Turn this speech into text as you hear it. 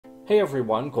Hey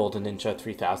everyone, Golden Ninja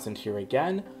 3000 here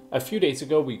again. A few days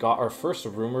ago we got our first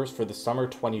rumors for the summer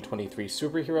 2023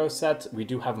 superhero sets. We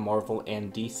do have Marvel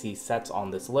and DC sets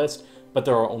on this list, but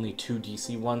there are only 2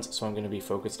 DC ones, so I'm going to be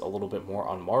focused a little bit more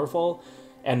on Marvel.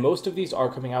 And most of these are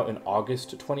coming out in August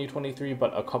 2023,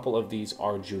 but a couple of these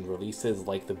are June releases,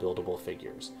 like the Buildable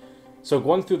Figures. So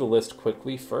going through the list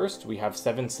quickly, first we have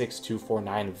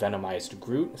 76249 Venomized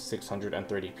Groot,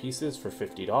 630 pieces for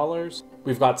 $50.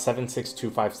 We've got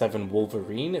 76257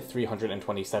 Wolverine,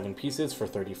 327 pieces for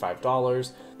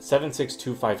 $35.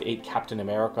 76258 Captain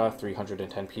America,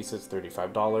 310 pieces,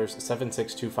 $35.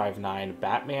 76259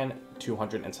 Batman,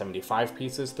 275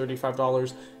 pieces,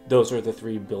 $35. Those are the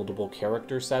 3 buildable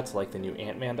character sets, like the new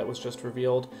Ant-Man that was just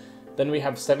revealed. Then we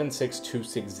have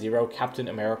 76260 Captain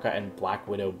America and Black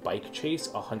Widow Bike Chase,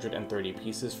 130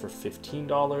 pieces for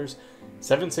 $15.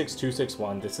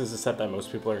 76261, this is a set that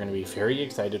most people are going to be very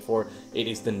excited for. It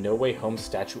is the No Way Home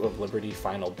Statue of Liberty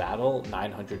Final Battle,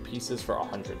 900 pieces for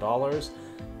 $100.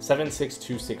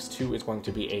 76262 is going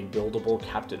to be a buildable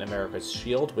Captain America's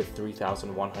shield with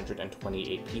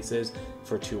 3,128 pieces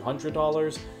for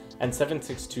 $200. And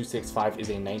 76265 is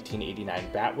a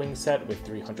 1989 Batwing set with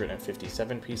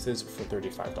 357 pieces for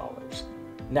 $35.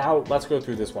 Now, let's go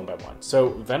through this one by one. So,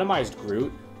 Venomized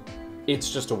Groot, it's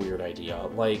just a weird idea.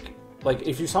 Like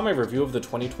if you saw my review of the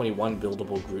 2021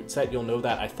 Buildable Groot set, you'll know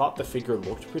that I thought the figure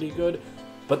looked pretty good,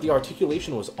 but the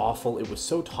articulation was awful. It was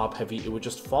so top-heavy, it would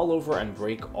just fall over and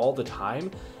break all the time.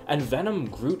 And Venom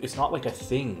Groot is not like a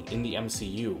thing in the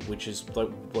MCU, which is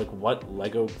like what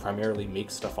LEGO primarily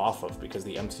makes stuff off of, because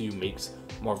the MCU makes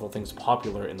Marvel things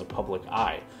popular in the public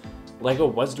eye. LEGO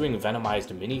was doing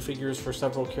Venomized minifigures for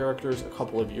several characters a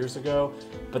couple of years ago,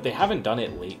 but they haven't done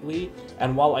it lately.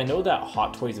 And while I know that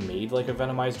Hot Toys made like a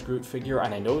Venomized Groot figure,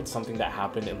 and I know it's something that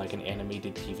happened in like an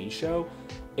animated TV show,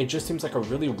 it just seems like a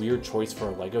really weird choice for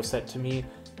a LEGO set to me.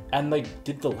 And like,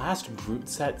 did the last Groot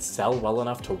set sell well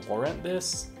enough to warrant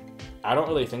this? I don't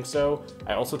really think so.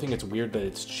 I also think it's weird that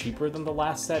it's cheaper than the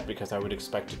last set, because I would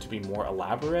expect it to be more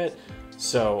elaborate.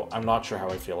 So I'm not sure how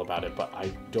I feel about it, but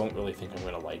I don't really think I'm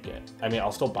going to like it. I mean,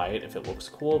 I'll still buy it if it looks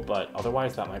cool, but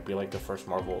otherwise that might be like the first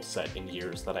Marvel set in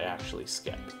years that I actually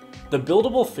skip. The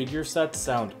buildable figure sets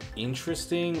sound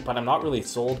interesting, but I'm not really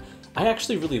sold. I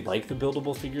actually really like the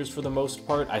buildable figures for the most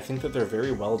part. I think that they're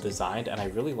very well designed, and I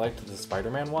really liked the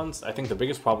Spider-Man ones. I think the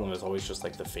biggest problem is always just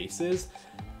like the faces.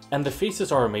 And the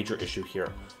faces are a major issue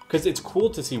here, because it's cool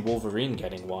to see Wolverine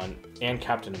getting one, and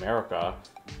Captain America,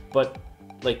 but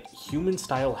like,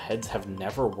 human-style heads have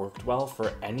never worked well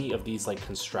for any of these like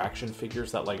construction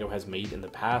figures that LEGO has made in the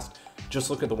past. Just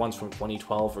look at the ones from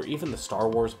 2012, or even the Star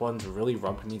Wars ones really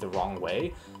rubbed me the wrong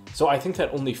way. So I think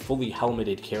that only fully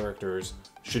helmeted characters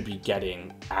should be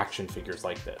getting action figures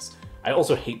like this. I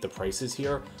also hate the prices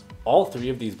here. All 3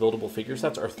 of these buildable figure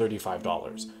sets are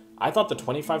 $35. I thought the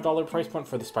 $25 price point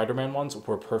for the Spider-Man ones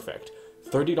were perfect.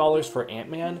 $30 for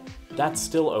Ant-Man, that's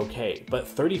still okay, but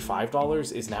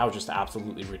 $35 is now just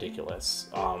absolutely ridiculous.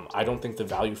 I don't think the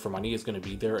value for money is going to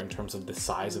be there in terms of the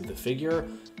size of the figure,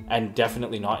 and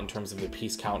definitely not in terms of the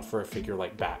piece count for a figure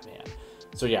like Batman.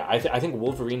 So yeah, I think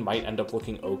Wolverine might end up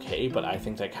looking okay, but I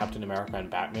think that Captain America and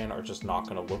Batman are just not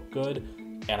going to look good,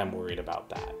 and I'm worried about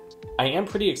that. I am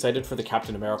pretty excited for the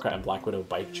Captain America and Black Widow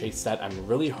Bike Chase set. I'm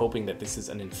really hoping that this is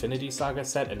an Infinity Saga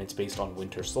set and it's based on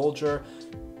Winter Soldier.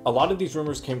 A lot of these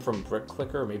rumors came from Brick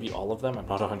Clicker, maybe all of them, I'm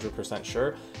not 100%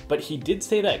 sure, but he did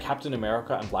say that Captain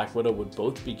America and Black Widow would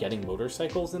both be getting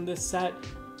motorcycles in this set.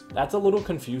 That's a little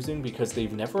confusing because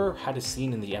they've never had a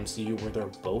scene in the MCU where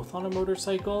they're both on a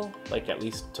motorcycle, like at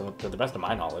least to the best of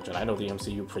my knowledge, and I know the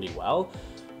MCU pretty well.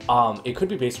 It could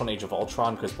be based on Age of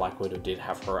Ultron, because Black Widow did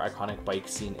have her iconic bike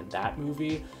scene in that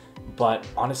movie. But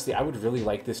honestly, I would really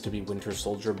like this to be Winter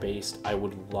Soldier based. I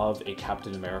would love a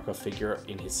Captain America figure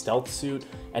in his stealth suit,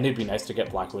 and it'd be nice to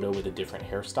get Black Widow with a different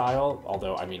hairstyle.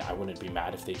 Although, I mean, I wouldn't be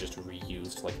mad if they just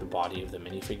reused like the body of the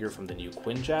minifigure from the new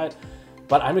Quinjet.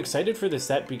 But I'm excited for this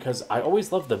set because I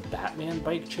always love the Batman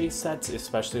bike chase sets,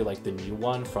 especially like the new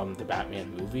one from the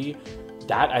Batman movie.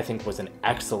 That, I think, was an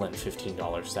excellent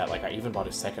 $15 set. Like, I even bought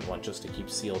a second one just to keep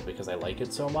sealed because I like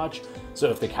it so much. So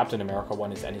if the Captain America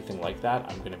one is anything like that,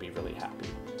 I'm going to be really happy.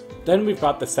 Then we've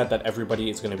got the set that everybody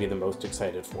is going to be the most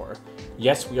excited for.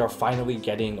 Yes, we are finally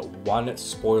getting one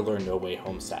spoiler No Way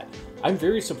Home set. I'm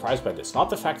very surprised by this. Not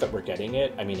the fact that we're getting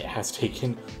it. I mean, it has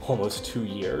taken almost 2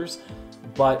 years.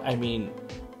 But, I mean,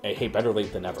 hey, better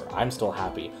late than never. I'm still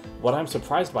happy. What I'm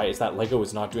surprised by is that LEGO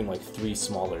is not doing like 3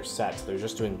 smaller sets. They're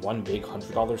just doing one big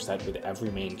 $100 set with every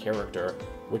main character,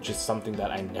 which is something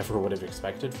that I never would have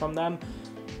expected from them.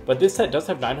 But this set does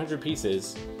have 900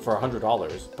 pieces for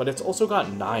 $100, but it's also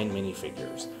got 9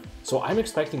 minifigures. So I'm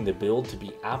expecting the build to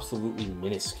be absolutely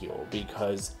minuscule,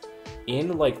 because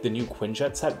in like the new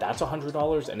Quinjet set, that's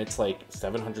 $100 and it's like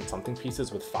 700 something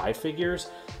pieces with 5 figures.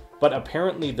 But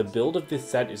apparently the build of this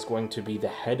set is going to be the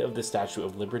head of the Statue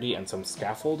of Liberty and some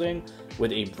scaffolding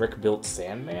with a brick-built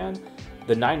Sandman.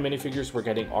 The 9 minifigures we're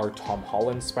getting are Tom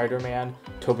Holland's Spider-Man,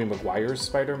 Tobey Maguire's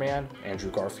Spider-Man, Andrew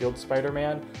Garfield's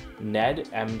Spider-Man, Ned,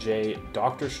 MJ,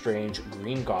 Doctor Strange,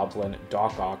 Green Goblin,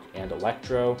 Doc Ock, and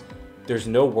Electro. There's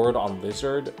no word on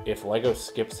Lizard. If LEGO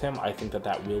skips him, I think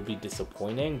that will be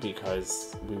disappointing,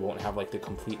 because we won't have like the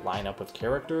complete lineup of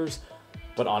characters.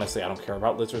 But honestly, I don't care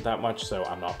about Lizard that much, so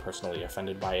I'm not personally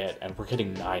offended by it, and we're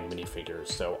getting 9 minifigures,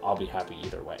 so I'll be happy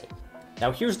either way.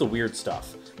 Now here's the weird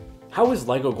stuff. How is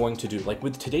LEGO going to do, like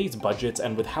with today's budgets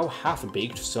and with how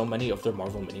half-baked so many of their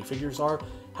Marvel minifigures are,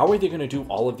 how are they going to do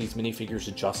all of these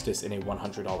minifigures justice in a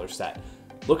 $100 set?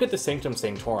 Look at the Sanctum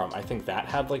Sanctorum. I think that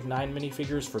had like 9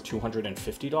 minifigures for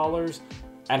 $250,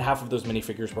 and half of those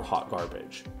minifigures were hot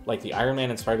garbage. Like the Iron Man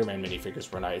and Spider-Man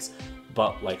minifigures were nice,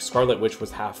 but like Scarlet Witch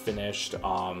was half finished.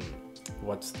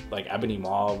 What's like Ebony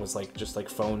Maw was like just like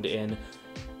phoned in.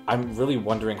 I'm really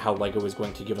wondering how LEGO is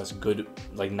going to give us good,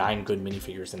 like 9 good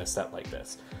minifigures in a set like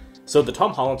this. So the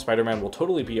Tom Holland Spider-Man will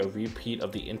totally be a repeat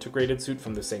of the integrated suit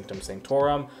from the Sanctum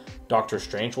Sanctorum. Doctor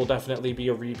Strange will definitely be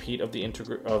a repeat of the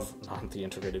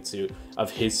integrated suit,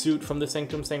 of his suit from the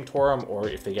Sanctum Sanctorum, or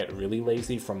if they get really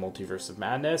lazy, from Multiverse of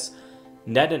Madness.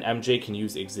 Ned and MJ can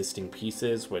use existing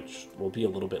pieces, which will be a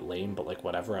little bit lame, but like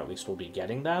whatever, at least we'll be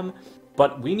getting them.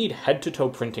 But we need head-to-toe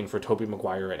printing for Tobey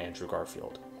Maguire and Andrew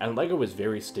Garfield. And LEGO is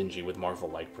very stingy with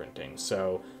Marvel-like printing,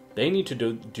 so they need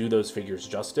to do those figures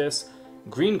justice.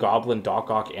 Green Goblin,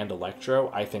 Doc Ock, and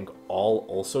Electro, I think all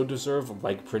also deserve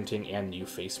leg printing and new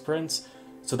face prints.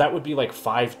 So that would be like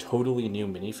 5 totally new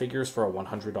minifigures for a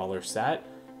 $100 set.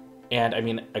 And I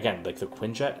mean, again, like the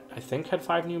Quinjet, I think, had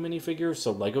 5 new minifigures,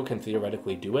 so LEGO can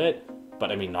theoretically do it.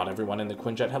 But I mean, not everyone in the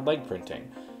Quinjet had leg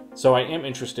printing. So I am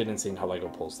interested in seeing how LEGO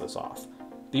pulls this off.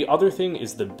 The other thing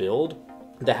is the build.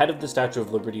 The head of the Statue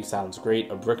of Liberty sounds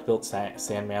great. A brick-built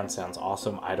Sandman sounds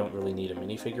awesome. I don't really need a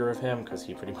minifigure of him, because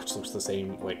he pretty much looks the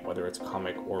same, like whether it's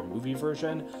comic or movie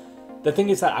version. The thing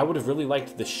is that I would have really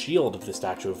liked the shield of the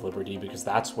Statue of Liberty, because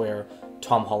that's where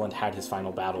Tom Holland had his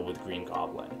final battle with Green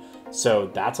Goblin. So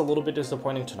that's a little bit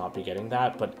disappointing to not be getting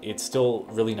that, but it's still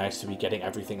really nice to be getting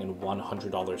everything in one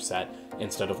 $100 set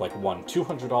instead of like one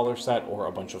 $200 set or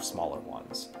a bunch of smaller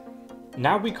ones.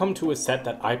 Now we come to a set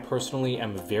that I personally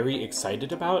am very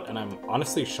excited about, and I'm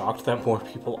honestly shocked that more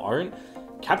people aren't.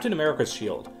 Captain America's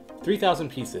Shield, 3,000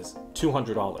 pieces,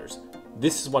 $200.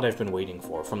 This is what I've been waiting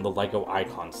for from the LEGO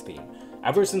Icons theme.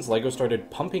 Ever since LEGO started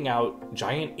pumping out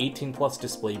giant 18+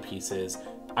 display pieces,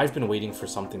 I've been waiting for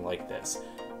something like this.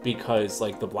 Because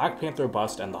like the Black Panther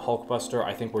bust and the Hulk buster,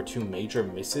 I think were 2 major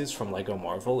misses from LEGO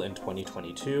Marvel in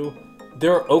 2022.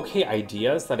 There are okay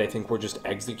ideas that I think were just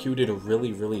executed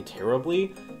really, really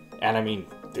terribly. And I mean,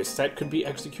 this set could be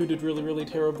executed really, really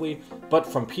terribly. But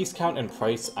from piece count and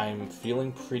price, I'm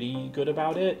feeling pretty good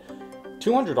about it.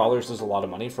 $200 is a lot of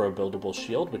money for a buildable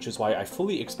shield, which is why I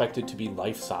fully expect it to be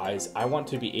life-size. I want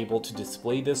to be able to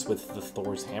display this with the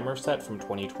Thor's Hammer set from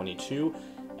 2022,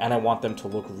 and I want them to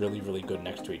look really, really good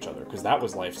next to each other, because that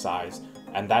was life-size,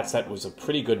 and that set was a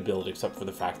pretty good build, except for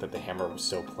the fact that the hammer was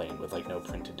so plain with like no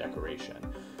printed decoration.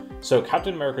 So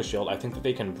Captain America's Shield, I think that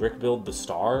they can brick build the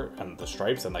star and the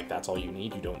stripes, and like that's all you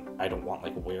need. I don't want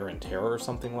like wear and tear or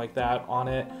something like that on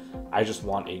it. I just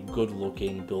want a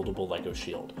good-looking buildable LEGO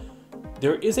shield.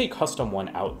 There is a custom one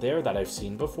out there that I've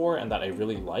seen before and that I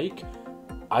really like.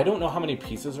 I don't know how many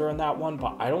pieces are in that one,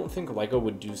 but I don't think LEGO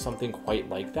would do something quite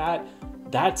like that.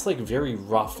 That's like very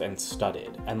rough and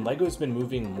studded, and LEGO's been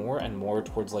moving more and more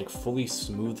towards like fully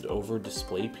smoothed over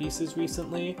display pieces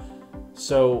recently.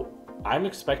 So I'm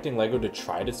expecting LEGO to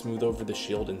try to smooth over the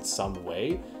shield in some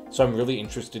way. So I'm really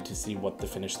interested to see what the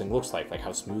finished thing looks like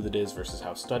how smooth it is versus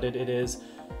how studded it is.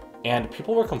 And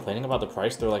people were complaining about the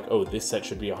price. They're like, oh, this set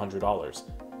should be $100.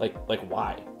 Like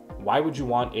why? Why would you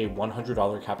want a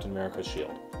 $100 Captain America's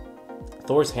shield?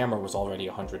 Thor's hammer was already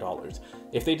 $100.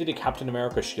 If they did a Captain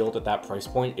America shield at that price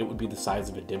point, it would be the size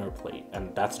of a dinner plate,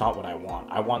 and that's not what I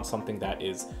want. I want something that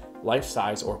is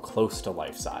life-size or close to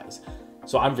life-size.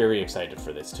 So I'm very excited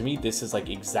for this. To me, this is like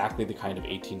exactly the kind of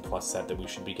 18+ set that we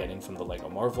should be getting from the LEGO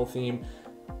Marvel theme.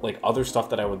 Like other stuff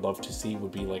that I would love to see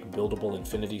would be like buildable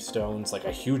Infinity Stones. Like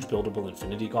a huge buildable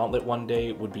Infinity Gauntlet one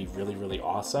day would be really, really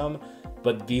awesome.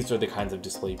 But these are the kinds of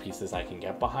display pieces I can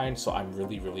get behind, so I'm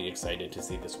really, really excited to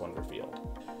see this one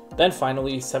revealed. Then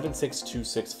finally,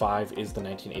 76265 is the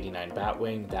 1989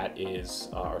 Batwing. That is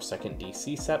our second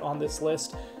DC set on this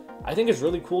list. I think it's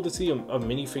really cool to see a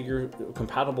minifigure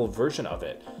compatible version of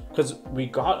it, because we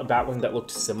got a Batwing that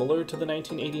looked similar to the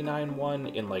 1989 one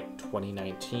in like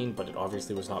 2019, but it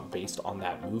obviously was not based on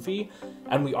that movie.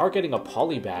 And we are getting a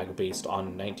polybag based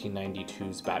on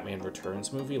 1992's Batman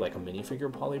Returns movie, like a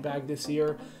minifigure polybag this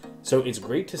year. So it's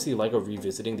great to see LEGO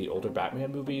revisiting the older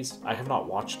Batman movies. I have not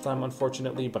watched them,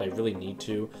 unfortunately, but I really need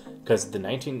to, because the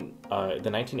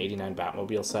 1989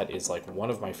 Batmobile set is like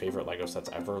one of my favorite LEGO sets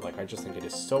ever. Like, I just think it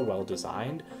is so well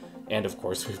designed. And of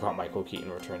course, we've got Michael Keaton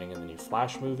returning in the new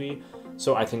Flash movie.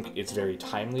 So I think it's very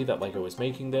timely that LEGO is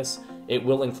making this. It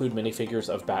will include minifigures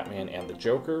of Batman and the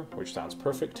Joker, which sounds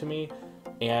perfect to me.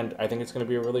 And I think it's going to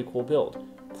be a really cool build.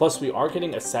 Plus, we are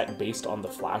getting a set based on the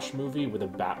Flash movie with a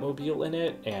Batmobile in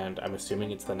it, and I'm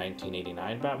assuming it's the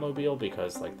 1989 Batmobile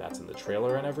because, like, that's in the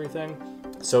trailer and everything.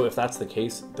 So if that's the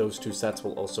case, those two sets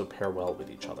will also pair well with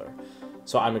each other.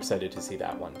 So I'm excited to see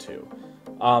that one too.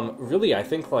 Really, I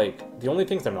think, like, the only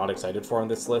things I'm not excited for on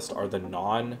this list are the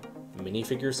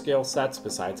non-minifigure scale sets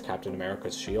besides Captain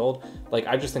America's shield. Like,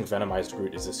 I just think Venomized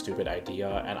Groot is a stupid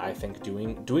idea, and I think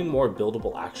doing more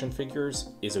buildable action figures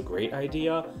is a great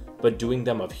idea, but doing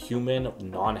them of human,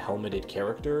 non-helmeted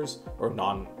characters, or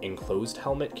non-enclosed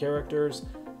helmet characters,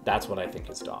 that's what I think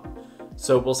is dumb.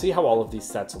 So we'll see how all of these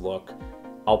sets look.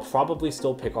 I'll probably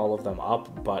still pick all of them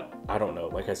up, but I don't know.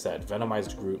 Like I said,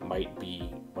 Venomized Groot might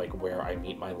be like where I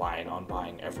meet my line on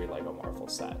buying every LEGO Marvel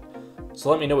set. So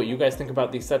let me know what you guys think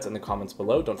about these sets in the comments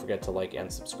below. Don't forget to like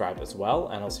and subscribe as well,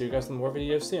 and I'll see you guys in more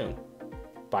videos soon.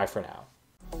 Bye for now.